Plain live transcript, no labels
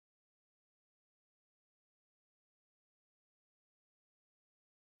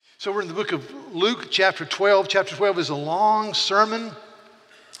So we're in the book of Luke, chapter 12. Chapter 12 is a long sermon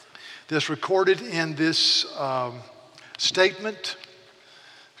that's recorded in this statement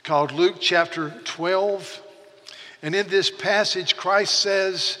called Luke chapter 12. And in this passage, Christ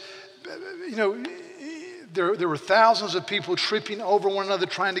says, there were thousands of people tripping over one another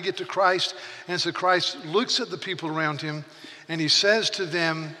trying to get to Christ. And so Christ looks at the people around him and he says to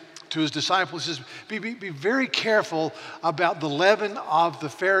them, to his disciples, he says, be very careful about the leaven of the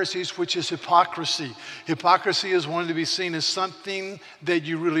Pharisees, which is hypocrisy. Hypocrisy is wanting to be seen as something that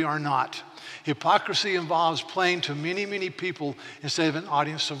you really are not. Hypocrisy involves playing to many, many people instead of an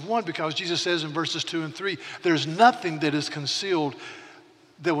audience of one, because Jesus says in verses 2 and 3, there's nothing that is concealed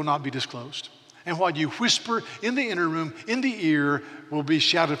that will not be disclosed. And what you whisper in the inner room, in the ear, will be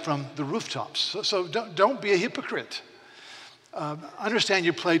shouted from the rooftops. So don't be a hypocrite. Understand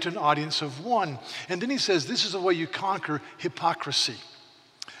you play to an audience of one. And then he says, this is the way you conquer hypocrisy.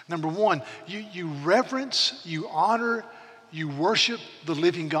 Number one, you reverence, you honor, you worship the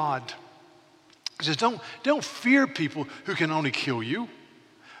living God. He says, don't fear people who can only kill you,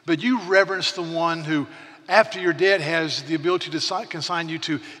 but you reverence the one who, after you're dead, has the ability to consign you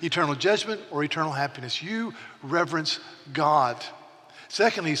to eternal judgment or eternal happiness. You reverence God.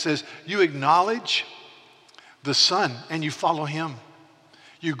 Secondly, he says, you acknowledge the Son and you follow him.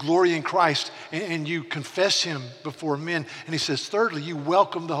 You glory in Christ and you confess him before men. And he says, thirdly, you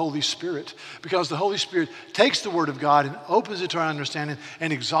welcome the Holy Spirit, because the Holy Spirit takes the word of God and opens it to our understanding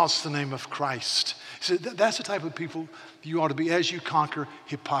and exalts the name of Christ. He said, that's the type of people you ought to be as you conquer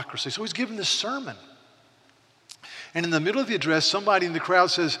hypocrisy. So he's given this sermon. And in the middle of the address, somebody in the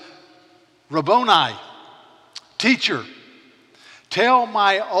crowd says, Rabboni, teacher, tell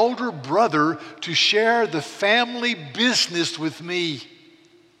my older brother to share the family business with me.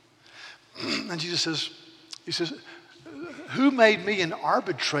 And Jesus says, who made me an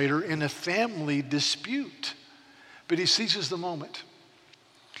arbitrator in a family dispute? But he seizes the moment.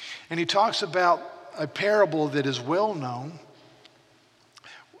 And he talks about a parable that is well known.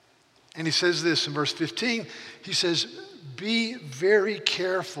 And he says this in verse 15. He says, be very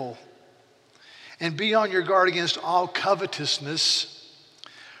careful and be on your guard against all covetousness,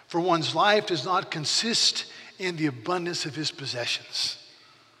 for one's life does not consist in the abundance of his possessions.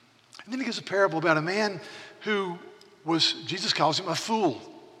 And then he gives a parable about a man who was, Jesus calls him a fool.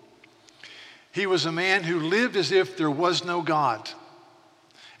 He was a man who lived as if there was no God.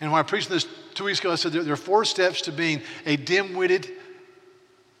 And when I preached this 2 weeks ago, I said there are 4 steps to being a dim-witted,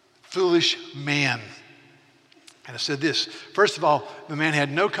 foolish man. And I said this, first of all, the man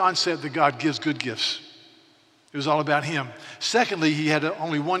had no concept that God gives good gifts. It was all about him. Secondly, he had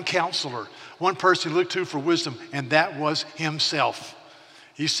only one counselor, one person he looked to for wisdom, and that was himself.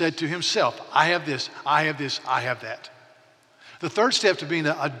 He said to himself, I have this, I have this, I have that. The third step to being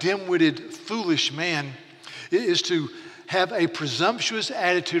a dim-witted, foolish man is to have a presumptuous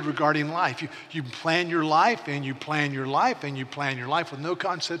attitude regarding life. You plan your life, and you plan your life, and you plan your life with no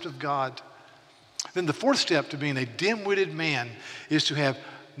concept of God. Then the fourth step to being a dim-witted man is to have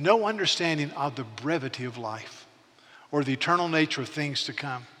no understanding of the brevity of life or the eternal nature of things to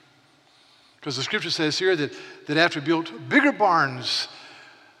come. Because the scripture says here that after he built bigger barns,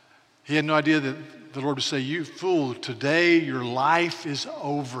 he had no idea that the Lord would say, you fool, today your life is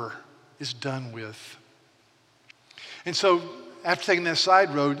over, it's done with. And so after taking that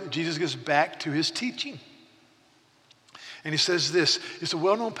side road, Jesus gets back to his teaching. And he says this, it's a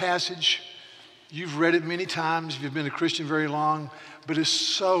well-known passage. You've read it many times. You've been a Christian very long, but it's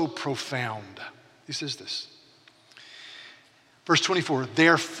so profound. He says this. Verse 24,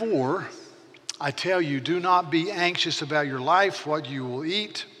 therefore, I tell you, do not be anxious about your life, what you will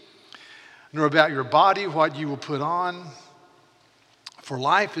eat, nor about your body, what you will put on. For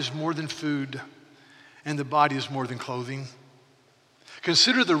life is more than food, and the body is more than clothing.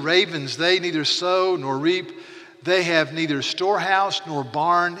 Consider the ravens, they neither sow nor reap. They have neither storehouse nor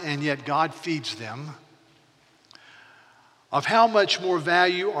barn, and yet God feeds them. Of how much more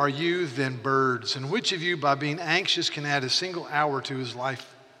value are you than birds? And which of you, by being anxious, can add a single hour to his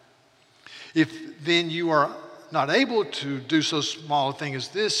life? If then you are not able to do so small a thing as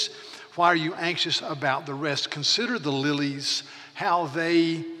this, why are you anxious about the rest? Consider the lilies, how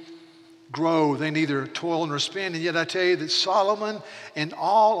they grow. They neither toil nor spin. And yet I tell you that Solomon in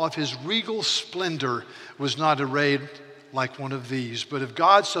all of his regal splendor was not arrayed like one of these. But if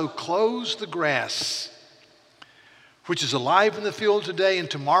God so clothes the grass, which is alive in the field today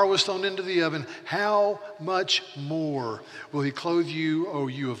and tomorrow is thrown into the oven, how much more will he clothe you, O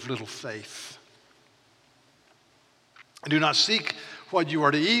you of little faith? And do not seek what you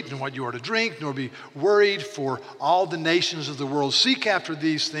are to eat and what you are to drink, nor be worried, for all the nations of the world seek after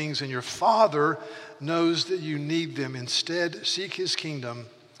these things, and your Father knows that you need them. Instead, seek his kingdom,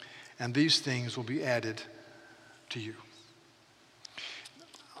 and these things will be added to you.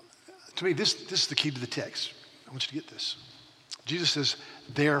 To me, this is the key to the text. I want you to get this. Jesus says,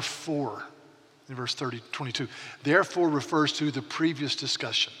 therefore, in verse 22. Therefore refers to the previous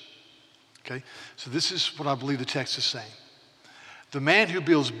discussion. Okay? So this is what I believe the text is saying. The man who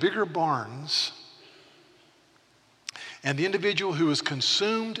builds bigger barns and the individual who is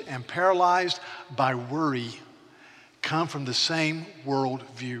consumed and paralyzed by worry come from the same world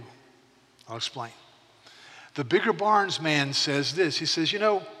view. I'll explain. The bigger barns man says this. He says,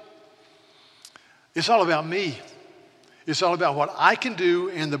 it's all about me. It's all about what I can do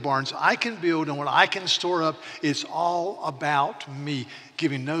in the barns I can build and what I can store up. It's all about me,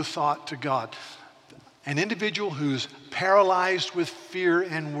 giving no thought to God. An individual who's paralyzed with fear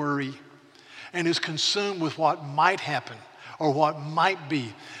and worry and is consumed with what might happen or what might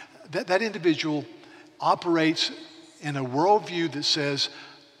be, that individual operates in a worldview that says,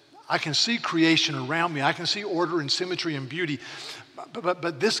 I can see creation around me. I can see order and symmetry and beauty.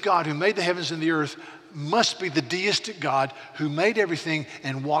 But this God who made the heavens and the earth must be the deistic God who made everything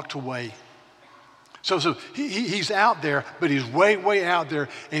and walked away. So he's out there, but he's way, way out there,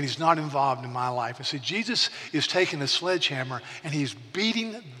 and he's not involved in my life. And see, Jesus is taking a sledgehammer, and he's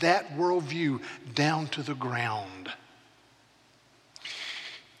beating that worldview down to the ground.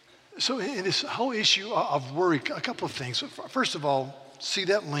 So in this whole issue of worry, a couple of things. First of all, see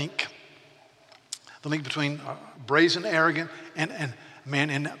that link, the link between brazen, arrogant, and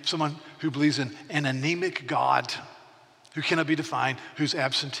man, and someone who believes in an anemic God who cannot be defined, who's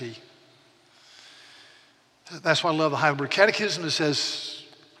absentee. That's why I love the Heidelberg Catechism. It says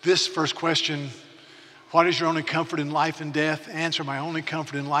this first question, what is your only comfort in life and death? Answer, my only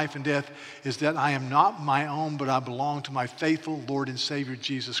comfort in life and death is that I am not my own, but I belong to my faithful Lord and Savior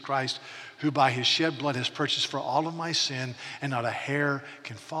Jesus Christ, who by his shed blood has purchased for all of my sin, and not a hair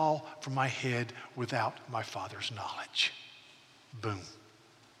can fall from my head without my Father's knowledge. Boom.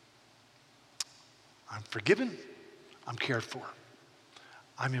 I'm forgiven. I'm cared for.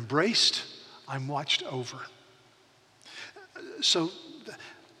 I'm embraced. I'm watched over. So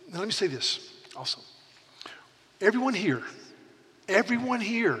now let me say this also. Everyone here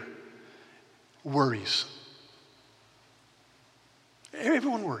worries.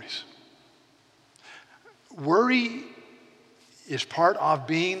 Everyone worries. Worry is part of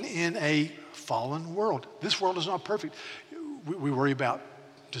being in a fallen world. This world is not perfect. We worry about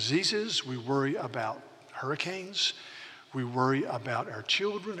diseases. We worry about hurricanes. We worry about our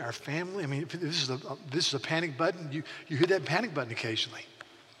children, our family. I mean, this is a panic button. You hit that panic button occasionally.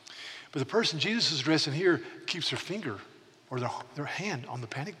 But the person Jesus is addressing here keeps their finger or their hand on the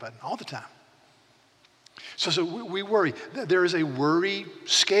panic button all the time. So we worry. There is a worry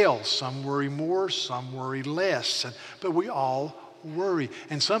scale. Some worry more, some worry less. But we all worry.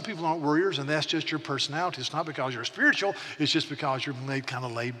 And some people aren't worriers, and that's just your personality. It's not because you're spiritual. It's just because you're kind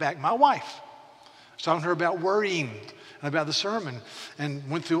of laid back. My wife, I was talking to her about worrying and about the sermon and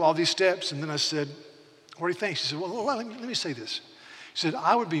went through all these steps. And then I said, what do you think? She said, well, let me say this. She said,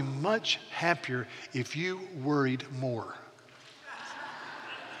 I would be much happier if you worried more.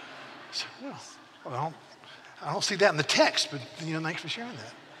 I said, well, I don't see that in the text, but thanks for sharing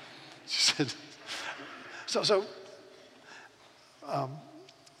that. She said,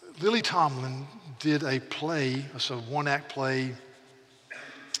 Lily Tomlin did a play, a one-act play,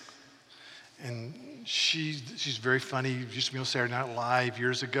 and she's very funny. Used to be on Saturday Night Live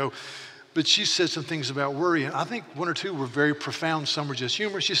years ago. But she said some things about worry, and I think one or two were very profound. Some were just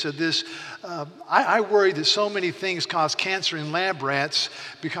humor. She said this, I worry that so many things cause cancer in lab rats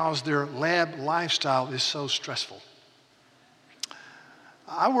because their lab lifestyle is so stressful.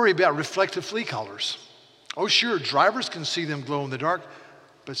 I worry about reflective flea collars. Oh, sure, drivers can see them glow in the dark,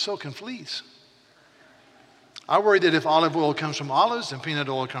 but so can fleas. I worry that if olive oil comes from olives and peanut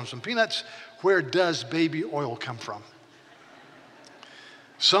oil comes from peanuts, where does baby oil come from?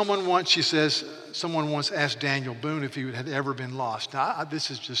 Someone once asked Daniel Boone if he had ever been lost. Now,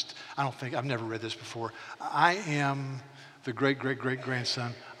 I've never read this before. I am the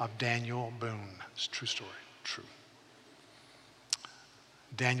great-great-great-grandson of Daniel Boone. It's a true story, true.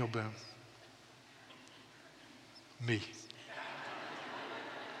 Daniel Boone. Me.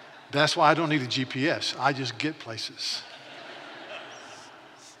 That's why I don't need a GPS. I just get places.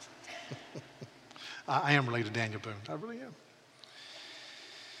 I am related to Daniel Boone. I really am.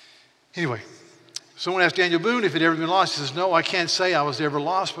 Anyway, someone asked Daniel Boone if he'd ever been lost. He says, no, I can't say I was ever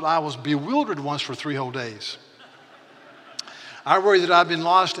lost, but I was bewildered once for 3 whole days. I worry that I've been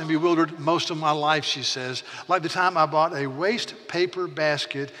lost and bewildered most of my life, she says, like the time I bought a waste paper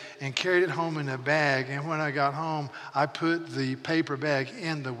basket and carried it home in a bag, and when I got home, I put the paper bag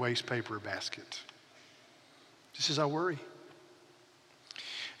in the waste paper basket. She says, I worry.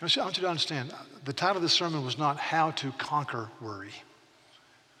 And I want you to understand, the title of this sermon was not How to Conquer Worry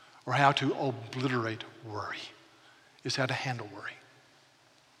or How to Obliterate Worry. It's how to handle worry.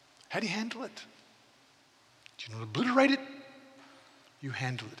 How do you handle it? Do you not obliterate it? You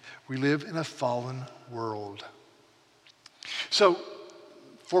handle it. We live in a fallen world. So,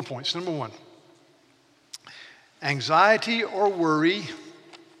 4 points. Number 1, anxiety or worry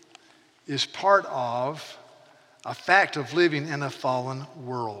is part of a fact of living in a fallen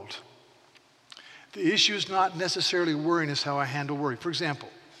world. The issue is not necessarily worrying, it's how I handle worry. For example,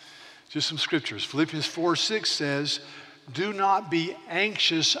 just some scriptures. Philippians 4:6 says, do not be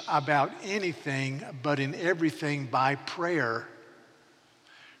anxious about anything, but in everything by prayer,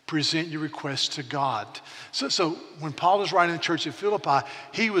 present your requests to God. So when Paul was writing to the church at Philippi,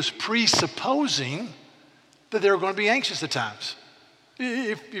 he was presupposing that they were going to be anxious at times.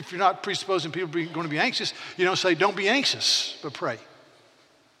 If you're not presupposing people are going to be anxious, you don't say, don't be anxious, but pray.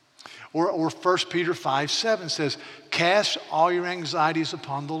 Or 1 Peter 5:7 says, cast all your anxieties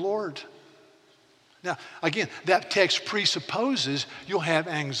upon the Lord. Now, again, that text presupposes you'll have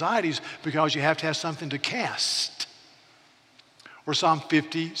anxieties because you have to have something to cast. Or Psalm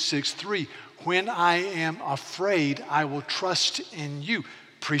 56:3, when I am afraid, I will trust in you.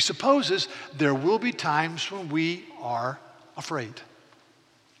 Presupposes there will be times when we are afraid.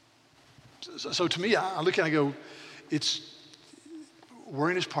 So to me, I look at it and I go,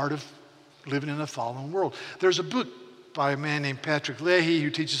 worrying is part of living in a fallen world. There's a book by a man named Patrick Leahy who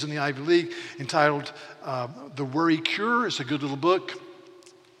teaches in the Ivy League entitled The Worry Cure. It's a good little book.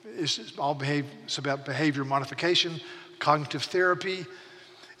 It's about behavior modification, cognitive therapy.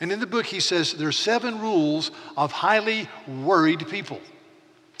 And in the book he says there are 7 rules of highly worried people.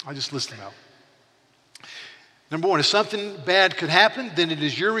 I'll just list them out. Number 1, if something bad could happen, then it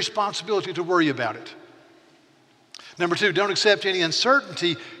is your responsibility to worry about it. Number 2, don't accept any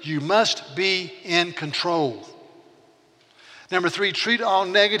uncertainty. You must be in control. Number 3, treat all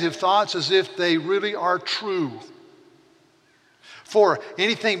negative thoughts as if they really are true. 4,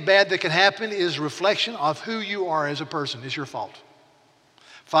 anything bad that can happen is a reflection of who you are as a person. It's your fault.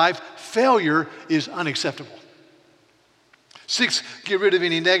 5, failure is unacceptable. 6, get rid of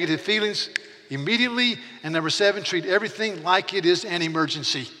any negative feelings immediately. And number 7, treat everything like it is an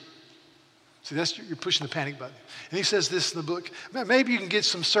emergency. See, you're pushing the panic button. And he says this in the book. Maybe you can get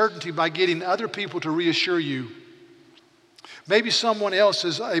some certainty by getting other people to reassure you. Maybe someone else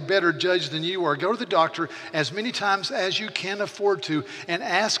is a better judge than you are. Go to the doctor as many times as you can afford to and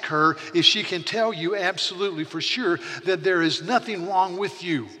ask her if she can tell you absolutely for sure that there is nothing wrong with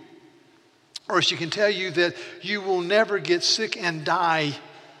you. Or she can tell you that you will never get sick and die.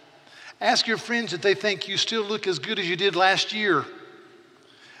 Ask your friends if they think you still look as good as you did last year.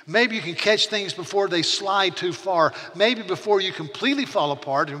 Maybe you can catch things before they slide too far. Maybe before you completely fall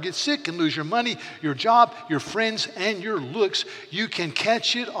apart and get sick and lose your money, your job, your friends, and your looks. You can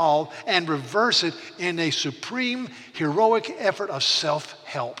catch it all and reverse it in a supreme, heroic effort of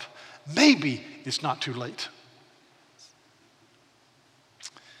self-help. Maybe it's not too late.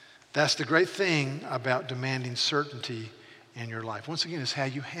 That's the great thing about demanding certainty in your life. Once again, it's how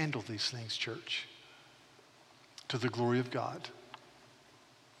you handle these things, church, to the glory of God.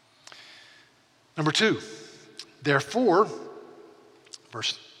 Number 2, therefore,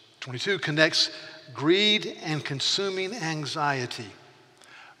 verse 22 connects greed and consuming anxiety.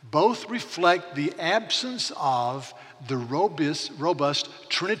 Both reflect the absence of the robust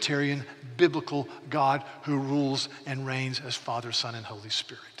Trinitarian biblical God who rules and reigns as Father, Son, and Holy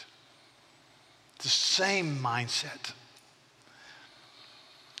Spirit. The same mindset.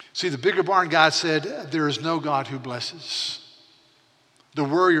 See, the bigger barn God said, there is no God who blesses. The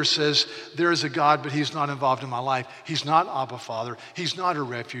worrier says, there is a God, but he's not involved in my life. He's not Abba Father. He's not a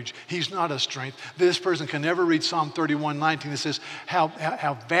refuge. He's not a strength. This person can never read Psalm 31:19 that says,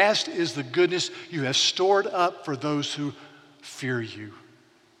 how vast is the goodness you have stored up for those who fear you.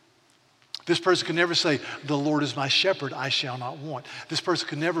 This person can never say, the Lord is my shepherd, I shall not want. This person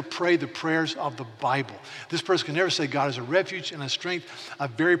can never pray the prayers of the Bible. This person can never say, God is a refuge and a strength, a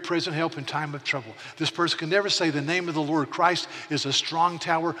very present help in time of trouble. This person can never say, the name of the Lord Christ is a strong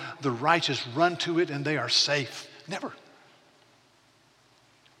tower, the righteous run to it and they are safe. Never.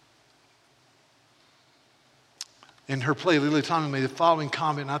 In her play, Lily Tomlin made the following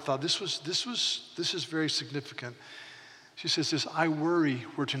comment, and I thought this is very significant. She says this, I worry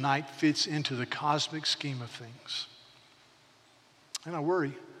where tonight fits into the cosmic scheme of things. And I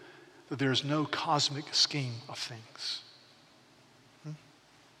worry that there's no cosmic scheme of things.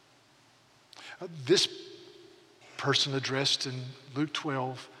 This person addressed in Luke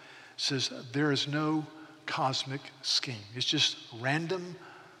 12 says there is no cosmic scheme. It's just random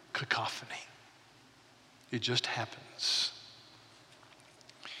cacophony. It just happens.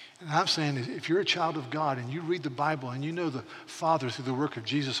 And I'm saying if you're a child of God and you read the Bible and you know the Father through the work of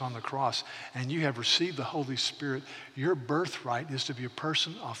Jesus on the cross and you have received the Holy Spirit, your birthright is to be a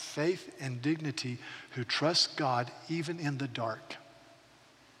person of faith and dignity who trusts God even in the dark.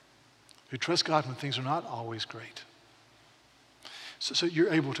 Who trusts God when things are not always great. So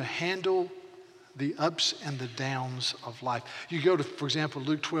you're able to handle the ups and the downs of life. You go to, for example,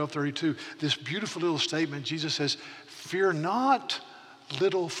 Luke 12:32, this beautiful little statement, Jesus says, "Fear not,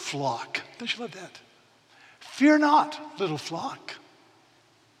 little flock." Don't you love that? Fear not, little flock.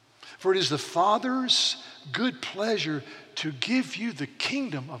 For it is the Father's good pleasure to give you the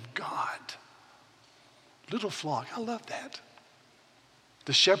kingdom of God. Little flock, I love that.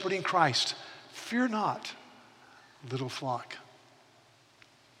 The shepherding Christ, fear not, little flock.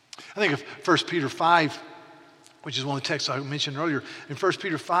 I think of 1 Peter 5, which is one of the texts I mentioned earlier. In 1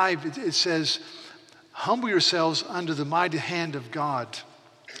 Peter 5, it says, "Humble yourselves under the mighty hand of God,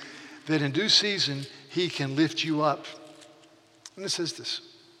 that in due season he can lift you up." And it says this,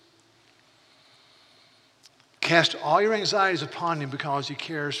 "Cast all your anxieties upon him because he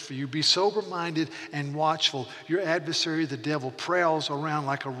cares for you. Be sober-minded and watchful. Your adversary, the devil, prowls around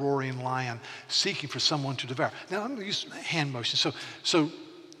like a roaring lion, seeking for someone to devour." Now, I'm going to use hand motion. So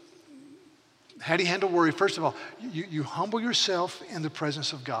how do you handle worry? First of all, you humble yourself in the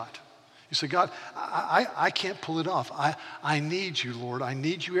presence of God. You say, "God, I can't pull it off. I need you, Lord. I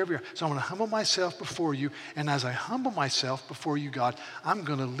need you everywhere. So I'm going to humble myself before you. And as I humble myself before you, God, I'm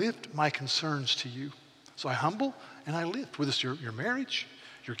going to lift my concerns to you." So I humble and I lift, whether it's your marriage,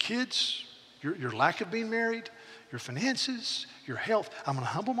 your kids, your lack of being married, your finances, your health. I'm going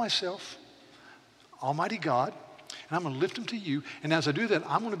to humble myself, Almighty God, and I'm going to lift them to you. And as I do that,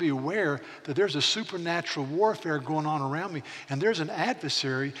 I'm going to be aware that there's a supernatural warfare going on around me. And there's an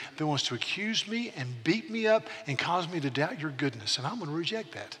adversary that wants to accuse me and beat me up and cause me to doubt your goodness. And I'm going to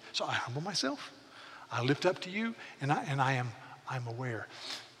reject that. So I humble myself. I lift up to you, and I'm aware.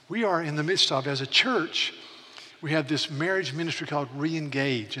 We are in the midst of, as a church, we have this marriage ministry called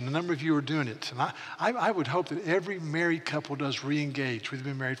Re-Engage, and a number of you are doing it. And I would hope that every married couple does Re-Engage, whether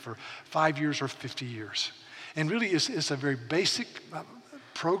they've been married for 5 years or 50 years. And really, it's a very basic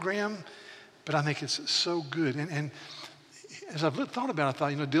program, but I think it's so good. And as I've thought about it, I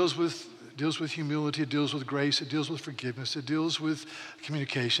thought, it deals with humility, it deals with grace, it deals with forgiveness, it deals with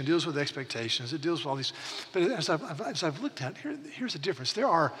communication, it deals with expectations, it deals with all these. But as I've looked at it, here's the difference. There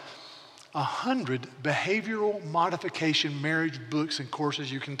are 100 behavioral modification marriage books and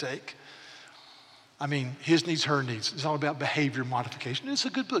courses you can take. I mean, His Needs, Her Needs. It's all about behavior modification. It's a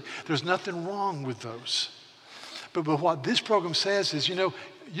good book. There's nothing wrong with those. But what this program says is,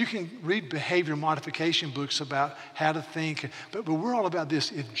 you can read behavior modification books about how to think, but we're all about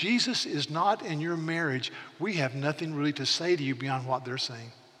this. If Jesus is not in your marriage, we have nothing really to say to you beyond what they're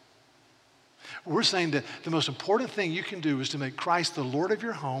saying. We're saying that the most important thing you can do is to make Christ the Lord of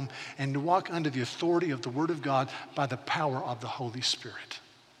your home and to walk under the authority of the Word of God by the power of the Holy Spirit.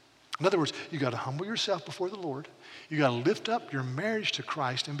 In other words, you got to humble yourself before the Lord. You got to lift up your marriage to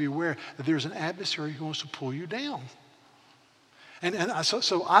Christ and be aware that there's an adversary who wants to pull you down.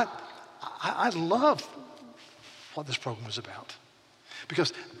 So I love what this program is about,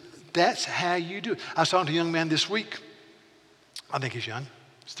 because that's how you do it. I was talking to a young man this week. I think he's young.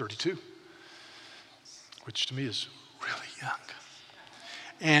 He's 32, which to me is really young.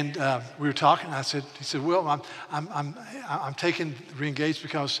 And we were talking. And he said, "Well, I'm taking Re-Engage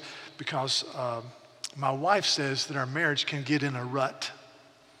because my wife says that our marriage can get in a rut."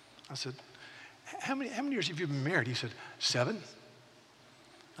 I said, how many years have you been married? He said, 7.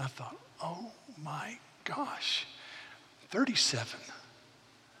 I thought, oh my gosh, 37.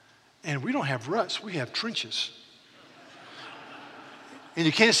 And we don't have ruts, we have trenches. And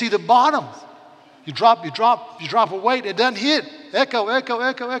you can't see the bottom. You drop a weight, it doesn't hit. Echo, echo,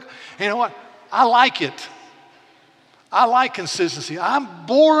 echo, echo. And you know what? I like it. I like consistency. I'm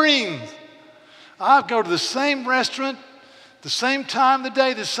boring. I go to the same restaurant, the same time of the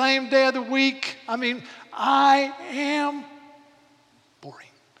day, the same day of the week. I mean, I am boring.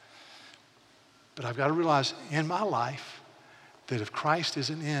 But I've got to realize in my life that if Christ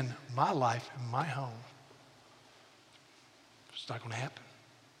isn't in my life, in my home, it's not going to happen.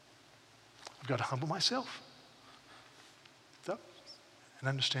 I've got to humble myself and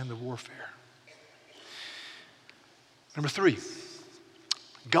understand the warfare. Number 3,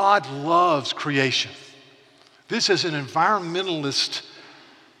 God loves creation. This is an environmentalist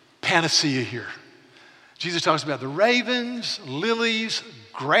panacea here. Jesus talks about the ravens, lilies,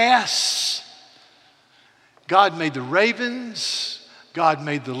 grass. God made the ravens. God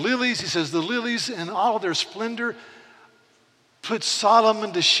made the lilies. He says the lilies in all of their splendor put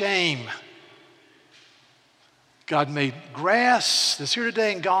Solomon to shame. God made grass that's here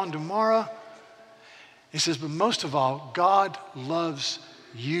today and gone tomorrow. He says, but most of all, God loves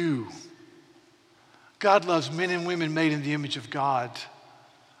you. God loves men and women made in the image of God.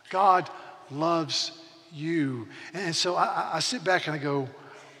 God loves you. And so I sit back and I go,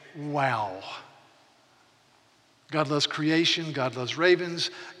 wow. God loves creation. God loves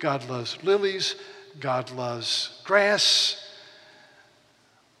ravens. God loves lilies. God loves grass.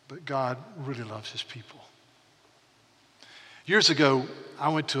 But God really loves his people. Years ago, I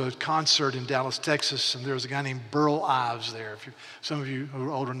went to a concert in Dallas, Texas, and there was a guy named Burl Ives there. Some of you who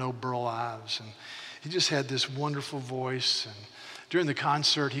are older know Burl Ives. And he just had this wonderful voice. And during the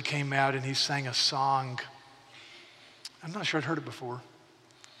concert, he came out and he sang a song. I'm not sure I'd heard it before.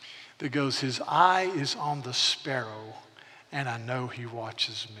 That goes, his eye is on the sparrow, and I know he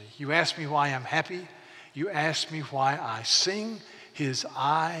watches me. You ask me why I'm happy. You ask me why I sing. His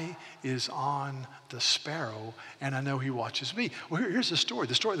eye is on the sparrow, and I know he watches me. Well, here's the story.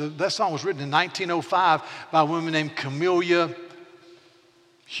 That song was written in 1905 by a woman named Camellia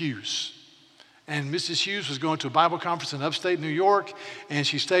Hughes. And Mrs. Hughes was going to a Bible conference in upstate New York, and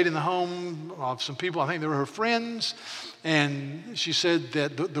she stayed in the home of some people. I think they were her friends. And she said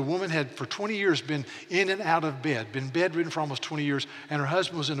that the woman had for 20 years been in and out of bed, been bedridden for almost 20 years, and her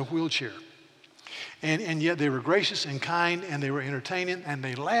husband was in a wheelchair. And yet they were gracious and kind, and they were entertaining, and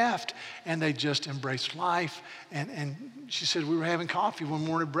they laughed, and they just embraced life. And she said, we were having coffee one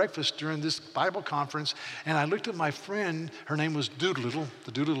morning at breakfast during this Bible conference, and I looked at my friend, her name was Doolittle,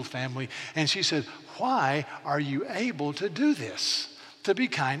 the Doolittle family, and she said, why are you able to do this? To be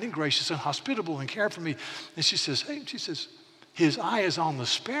kind and gracious and hospitable and care for me. And she says, his eye is on the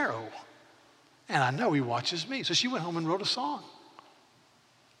sparrow, and I know he watches me. So she went home and wrote a song.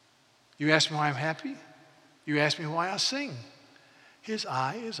 You ask me why I'm happy? You ask me why I sing? His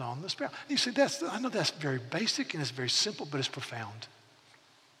eye is on the sparrow. You say, I know that's very basic and it's very simple, but it's profound.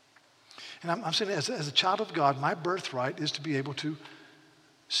 And I'm saying as a child of God, my birthright is to be able to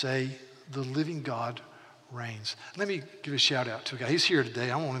say, the living God reigns. Let me give a shout out to a guy. He's here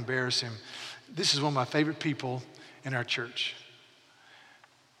today. I won't embarrass him. This is one of my favorite people in our church.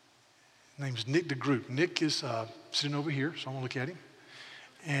 His name's Nick DeGroot. Nick is sitting over here, so I'm going to look at him.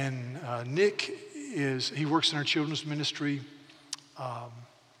 And Nick he works in our children's ministry.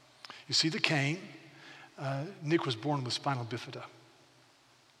 You see the cane. Nick was born with spinal bifida.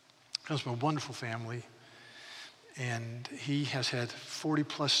 Comes from a wonderful family. And he has had 40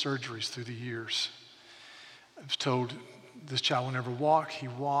 plus surgeries through the years. I was told this child will never walk. He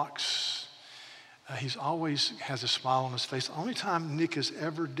walks. He's always has a smile on his face. The only time Nick is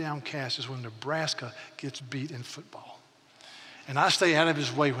ever downcast is when Nebraska gets beat in football. And I stay out of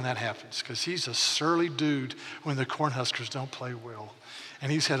his way when that happens because he's a surly dude when the Cornhuskers don't play well.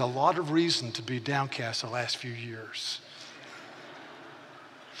 And he's had a lot of reason to be downcast the last few years.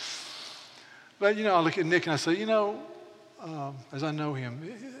 But, I look at Nick and I say, as I know him,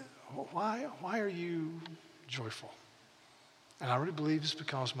 why are you joyful? And I really believe it's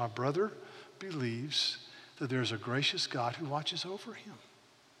because my brother believes that there's a gracious God who watches over him.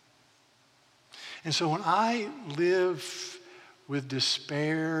 And so when I live with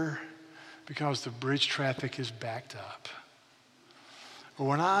despair because the bridge traffic is backed up, or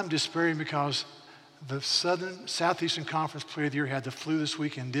when I'm despairing because the Southeastern Conference Player of the Year had the flu this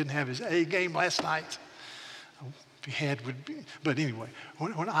week and didn't have his A game last night, but anyway,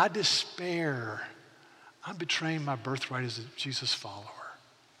 when I despair, I'm betraying my birthright as a Jesus follower.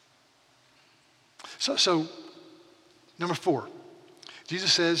 So number 4,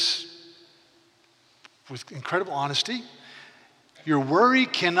 Jesus says with incredible honesty, your worry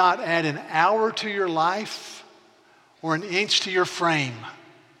cannot add an hour to your life or an inch to your frame.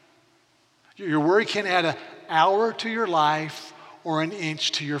 Your worry can add an hour to your life or an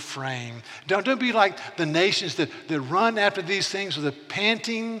inch to your frame. Don't be like the nations that run after these things with a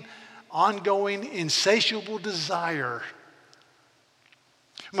panting, ongoing, insatiable desire.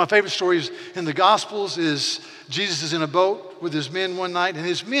 My favorite stories in the Gospels is Jesus is in a boat with his men one night, and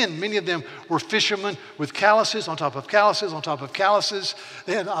his men, many of them were fishermen with calluses on top of calluses on top of calluses.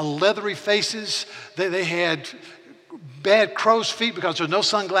 They had leathery faces. They had bad crow's feet because there were no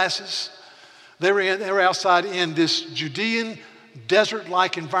sunglasses. They were outside in this Judean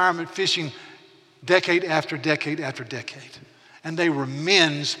desert-like environment fishing decade after decade after decade. And they were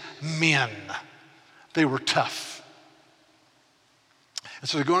men's men. They were tough. And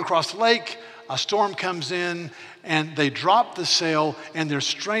so they're going across the lake. A storm comes in, and they drop the sail, and they're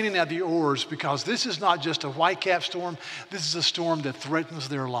straining at the oars because this is not just a whitecap storm. This is a storm that threatens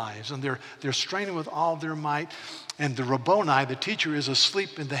their lives. And they're straining with all their might. And the Rabboni, the teacher, is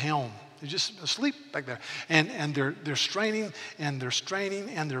asleep in the helm. They're just asleep back there. And they're straining, and they're straining,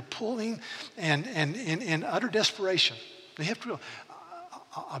 and they're pulling, and in utter desperation. They have to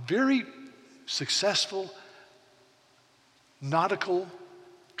a very successful nautical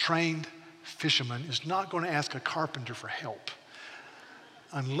trained fisherman is not going to ask a carpenter for help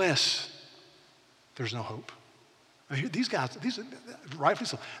unless there's no hope. I mean, these guys, rightfully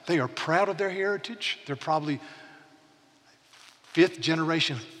so, they are proud of their heritage. They're probably fifth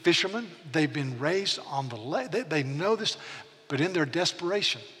generation fishermen. They've been raised on the lake. They know this, but in their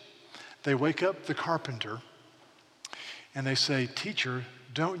desperation, they wake up the carpenter and they say, "Teacher,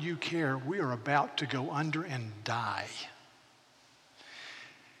 don't you care? We are about to go under and die."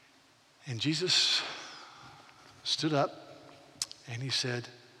 And Jesus stood up and he said,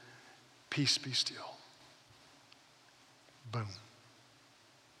 "Peace, be still." Boom.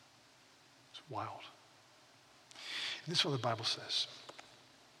 It's wild. And this is what the Bible says.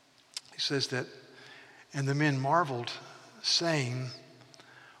 He says that, and the men marveled, saying,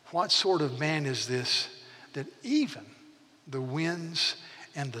 "What sort of man is this that even the winds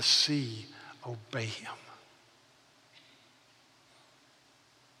and the sea obey him?"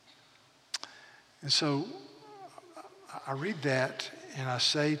 And so I read that and I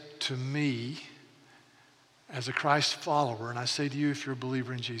say to me, as a Christ follower, and I say to you if you're a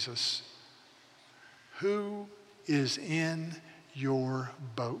believer in Jesus, who is in your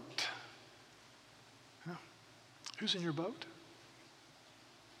boat? Yeah. Who's in your boat?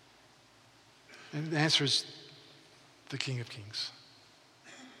 And the answer is the King of Kings,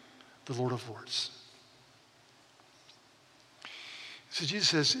 the Lord of Lords. So Jesus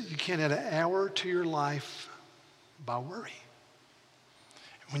says you can't add an hour to your life by worry.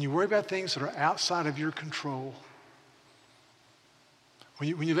 When you worry about things that are outside of your control, when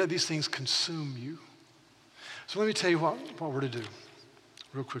you let these things consume you. So let me tell you what we're to do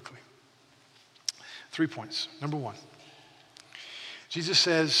real quickly. 3 points. Number one, Jesus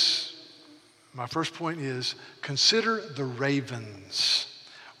says, my first point is, consider the ravens,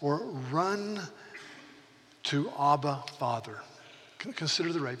 or run to Abba, Father.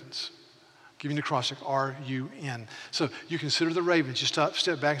 Consider the ravens. Giving the cross check, R-U-N. So you consider the ravens. You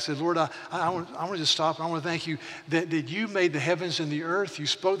step back and say, "Lord, I want to just stop. I want to thank you that you made the heavens and the earth. You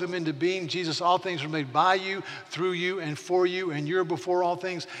spoke them into being. Jesus, all things were made by you, through you, and for you. And you're before all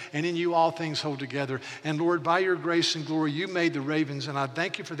things. And in you all things hold together. And Lord, by your grace and glory, you made the ravens. And I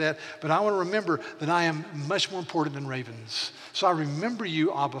thank you for that. But I want to remember that I am much more important than ravens. So I remember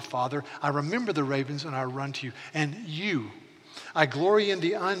you, Abba, Father. I remember the ravens, and I run to you. And you, I glory in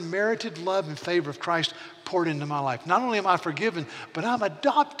the unmerited love and favor of Christ poured into my life. Not only am I forgiven, but I'm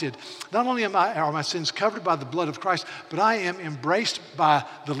adopted. Not only are my sins covered by the blood of Christ, but I am embraced by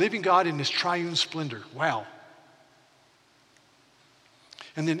the living God in his triune splendor." Wow.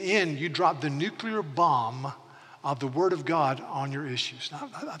 And then you drop the nuclear bomb of the Word of God on your issues. Now,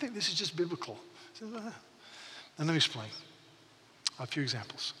 I think this is just biblical. And let me explain. A few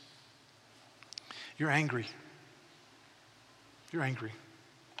examples. You're angry. You're angry.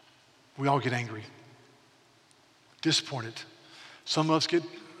 We all get angry. Disappointed. Some of us get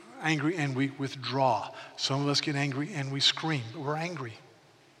angry and we withdraw. Some of us get angry and we scream, but we're angry.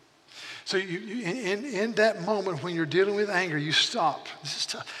 So in that moment when you're dealing with anger, you stop. This is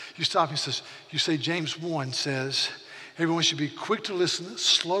tough. You stop and you say James 1 says, everyone should be quick to listen,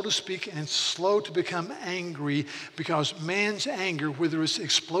 slow to speak, and slow to become angry, because man's anger, whether it's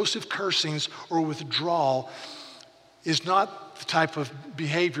explosive cursings or withdrawal, is not the type of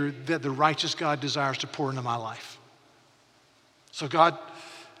behavior that the righteous God desires to pour into my life. So God,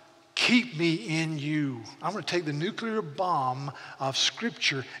 keep me in you. I'm going to take the nuclear bomb of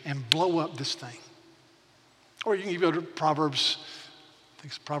Scripture and blow up this thing. Or you can go to Proverbs, I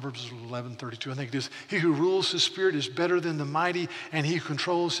think it's Proverbs 11:32, I think it is. He who rules his spirit is better than the mighty, and he who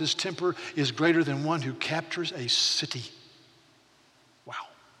controls his temper is greater than one who captures a city. Wow.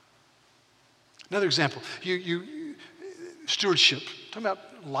 Another example, stewardship, talking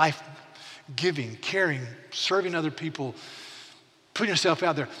about life giving, caring, serving other people, putting yourself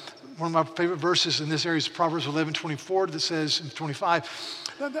out there. One of my favorite verses in this area is Proverbs 11:24 that says, in 25,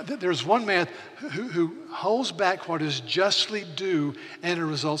 there's one man who holds back what is justly due, and it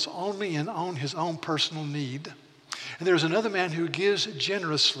results only in his own personal need. And there's another man who gives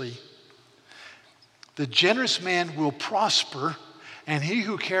generously. The generous man will prosper, and he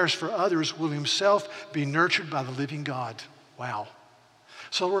who cares for others will himself be nurtured by the living God. Wow.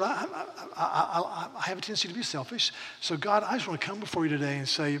 So, Lord, I have a tendency to be selfish. So, God, I just want to come before you today and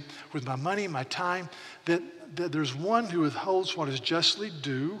say, with my money, my time, that there's one who withholds what is justly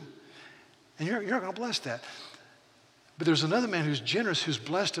due, and you're not going to bless that. But there's another man who's generous, who's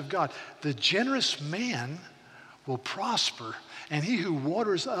blessed of God. The generous man will prosper, and he who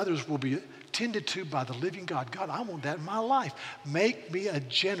waters others will be tended to by the living God. God, I want that in my life. Make me a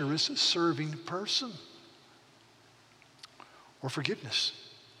generous, serving person. Or forgiveness.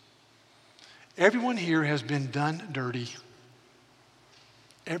 Everyone here has been done dirty.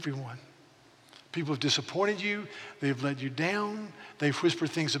 Everyone. People have disappointed you. They've let you down. They've whispered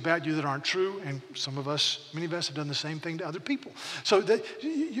things about you that aren't true. And many of us have done the same thing to other people. So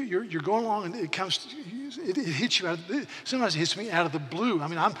you're going along and it hits you sometimes it hits me out of the blue. I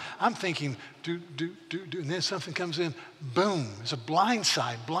mean, I'm thinking, do, and then something comes in, boom. It's a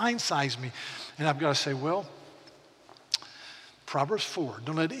blindsides me. And I've got to say, well, Proverbs 4,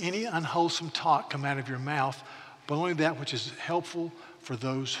 don't let any unwholesome talk come out of your mouth, but only that which is helpful for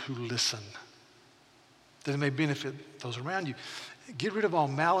those who listen, that it may benefit those around you. Get rid of all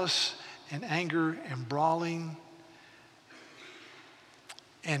malice and anger and brawling,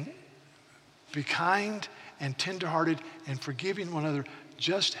 and be kind and tenderhearted and forgiving one another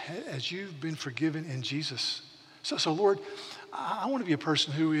just as you've been forgiven in Jesus. So Lord, I want to be a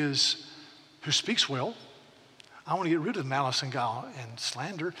person who speaks well. I want to get rid of malice and guile and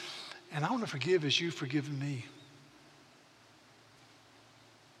slander, and I want to forgive as you've forgiven me.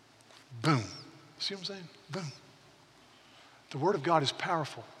 Boom. See what I'm saying? Boom. The Word of God is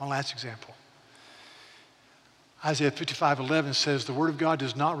powerful. My last example. Isaiah 55:11 says, the Word of God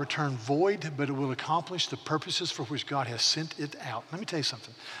does not return void, but it will accomplish the purposes for which God has sent it out. Let me tell you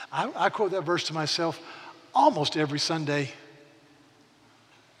something. I quote that verse to myself almost every Sunday.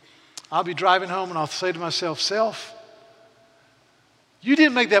 I'll be driving home and I'll say to myself, self, you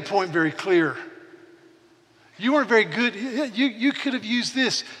didn't make that point very clear. You weren't very good. You could have used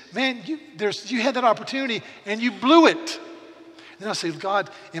this. Man, you had that opportunity and you blew it. And then I'll say, God,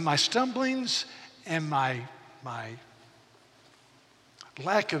 in my stumblings and my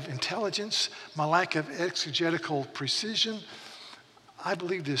lack of intelligence, my lack of exegetical precision, I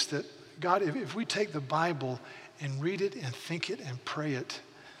believe this, that God, if we take the Bible and read it and think it and pray it,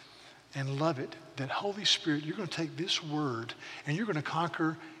 and love it, that Holy Spirit, you're going to take this word and you're going to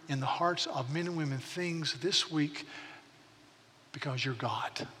conquer in the hearts of men and women things this week because you're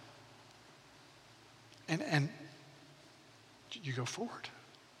God. And you go forward.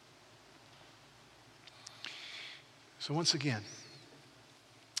 So once again,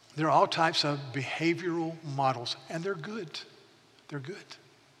 there are all types of behavioral models, and they're good. They're good.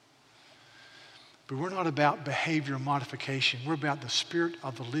 But we're not about behavior modification. We're about the Spirit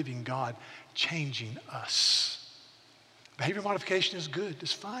of the living God changing us. Behavior modification is good.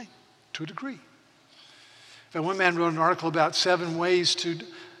 It's fine to a degree. In fact, one man wrote an article about 7 ways to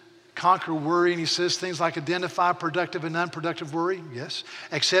conquer worry, and he says things like identify productive and unproductive worry. Yes.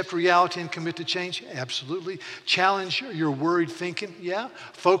 Accept reality and commit to change. Absolutely. Challenge your worried thinking. Yeah.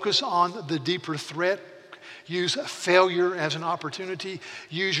 Focus on the deeper threat. Use failure as an opportunity.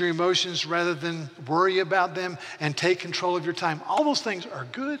 Use your emotions rather than worry about them, and take control of your time. All those things are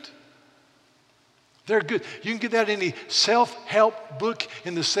good. They're good. You can get that in any self-help book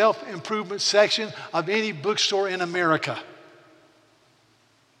in the self-improvement section of any bookstore in America.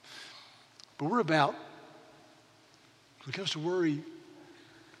 But we're about, when it comes to worry,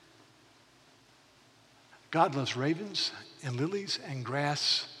 God loves ravens and lilies and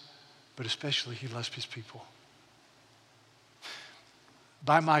grass, but especially He loves His people.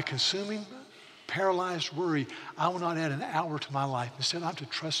 By my consuming, paralyzed worry, I will not add an hour to my life. Instead, I'm to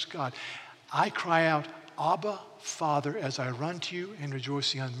trust God. I cry out, Abba, Father, as I run to you and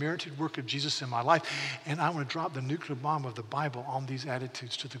rejoice in the unmerited work of Jesus in my life. And I want to drop the nuclear bomb of the Bible on these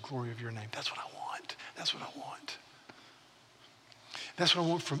attitudes to the glory of your name. That's what I want. That's what I want. That's what I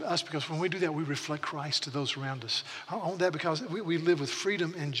want from us, because when we do that, we reflect Christ to those around us. I want that because we live with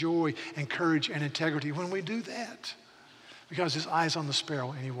freedom and joy and courage and integrity when we do that. Because His eye's on the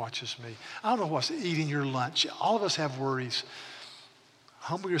sparrow and He watches me. I don't know what's eating your lunch. All of us have worries.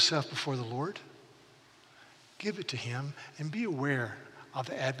 Humble yourself before the Lord. Give it to Him, and be aware of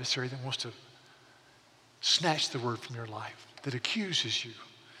the adversary that wants to snatch the word from your life, that accuses you.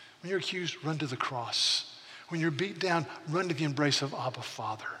 When you're accused, run to the cross. When you're beat down, run to the embrace of Abba,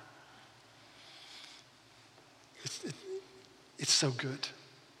 Father. It's so good.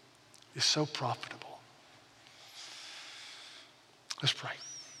 It's so profitable. Let's pray.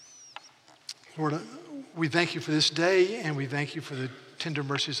 Lord, we thank you for this day, and we thank you for the tender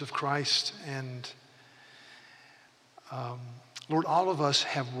mercies of Christ. And Lord, all of us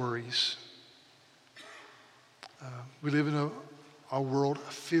have worries. We live in a world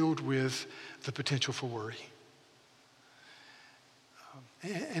filled with the potential for worry.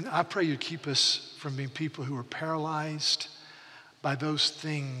 And I pray you keep us from being people who are paralyzed by those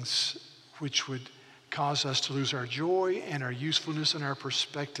things which would cause us to lose our joy and our usefulness and our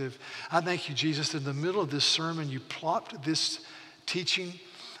perspective. I thank you, Jesus, that in the middle of this sermon, you plopped this teaching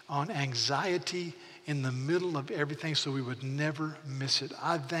on anxiety in the middle of everything so we would never miss it.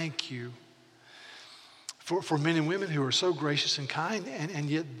 I thank you for men and women who are so gracious and kind, and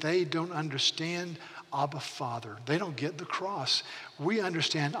yet they don't understand Abba Father. They don't get the cross. We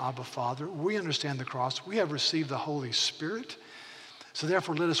understand Abba Father. We understand the cross. We have received the Holy Spirit. So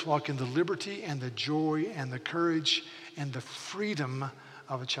therefore, let us walk in the liberty and the joy and the courage and the freedom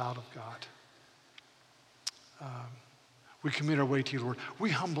of a child of God. We commit our way to you, Lord. We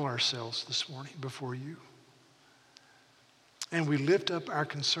humble ourselves this morning before you. And we lift up our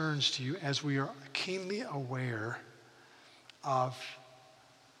concerns to you as we are keenly aware of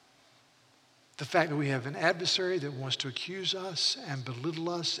the fact that we have an adversary that wants to accuse us and belittle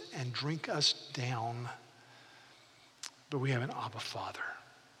us and drink us down. But we have an Abba Father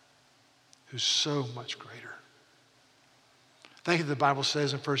who's so much greater. Thank you that the Bible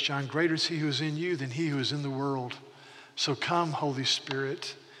says in 1 John, greater is he who is in you than he who is in the world. So come, Holy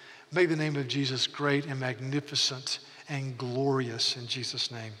Spirit, make the name of Jesus great and magnificent and glorious in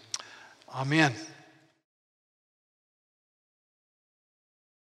Jesus' name. Amen.